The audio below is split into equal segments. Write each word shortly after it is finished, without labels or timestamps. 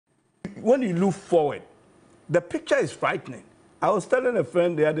when you look forward, the picture is frightening. I was telling a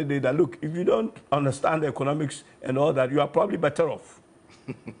friend the other day that, look, if you don't understand the economics and all that, you are probably better off.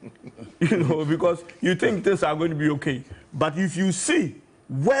 You know, because you think things are going to be okay. But if you see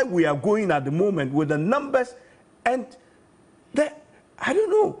where we are going at the moment with the numbers and I don't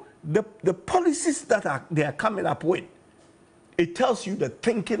know, the policies that they are coming up with, it tells you the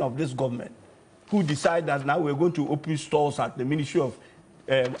thinking of this government, who decide that now we're going to open stores at the Ministry of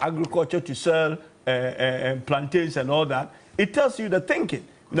Agriculture to sell plantains and all that. It tells you the thinking.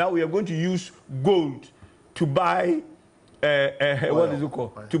 Now we are going to use gold to buy, what is it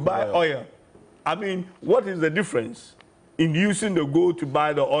called? To buy oil. I mean, what is the difference in using the gold to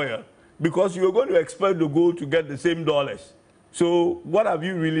buy the oil? Because you're going to expect the gold to get the same dollars. So what have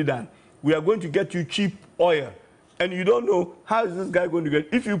you really done? We are going to get you cheap oil. And you don't know how is this guy going to get.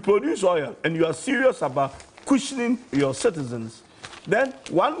 If you produce oil and you are serious about cushioning your citizens, then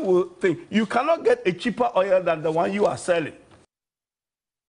one will think you cannot get a cheaper oil than the one you are selling.